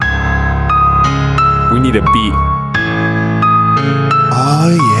We need a beat. Oh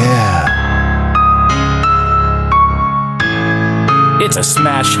yeah. It's a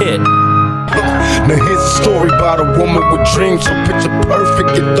smash hit. Now here's a story about a woman with dreams, so picture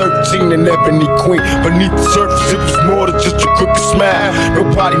perfect at 13, an ebony queen. Beneath the surface it was more than just a crooked smile.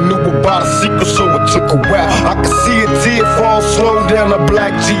 Nobody knew about a secret, so it took a while. I could see a tear fall slow down her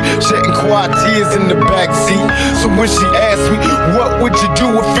black cheek, shedding quiet tears in the backseat. So when she asked me, what would you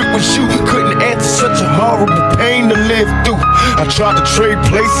do if it was you? Couldn't answer, such a horrible pain to live through. I tried to trade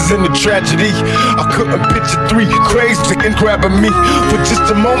places in the tragedy. I couldn't picture three crazy and grabbing me. For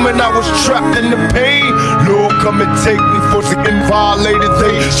just a moment I was trapped in the pain. Lord, come and take me for getting violated.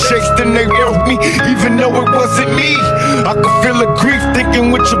 They chased and they held me, even though it wasn't me. I could feel the grief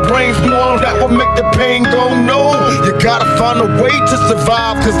thinking with your brains more. That would make the pain go no. You gotta find a way to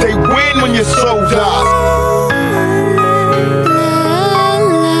survive, cause they win when your soul dies.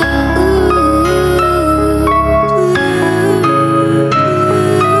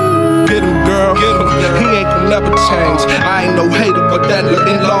 He ain't gon' never change. I ain't no hater, but that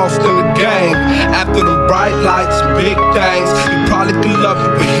looking lost in the game. After them bright lights, big things, he probably could love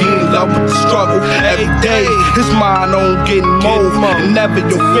you, but he in love with the struggle. Every day, his mind on getting more. And never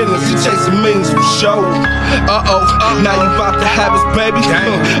your feelings, he chasing millions for show. Now you about to have his baby.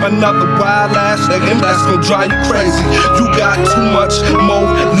 Another wild ass nigga, that's gon' drive you crazy. You got too much more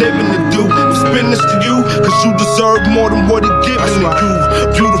living to do. I'm spin this to you, cause you deserve more than what he giving to you.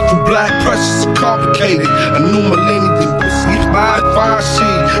 Beautiful, black, precious, and complicated. A new millennium, pussy, fine she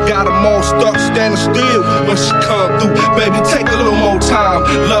got them all stuck standing still when she come through. Baby, take a little more time,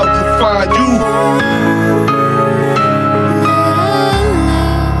 love will find you.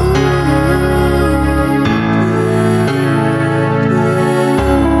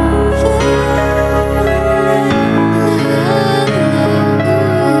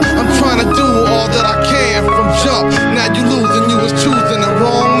 Now you losing, you was choosing the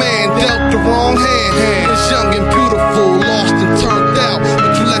wrong man, dealt the wrong hand. Was young and beautiful, lost and turned out,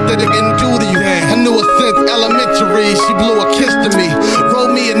 but you let that again do to you. I knew her since elementary, she blew a kiss to me, wrote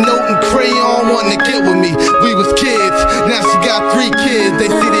me a note in crayon, wanting to get with me. We was kids, now she got 3 kids. They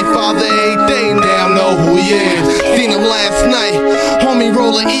see their father every day, now know who he is. Seen him last night, homie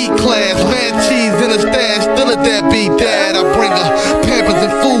roll a E-class, mad cheese in a stash.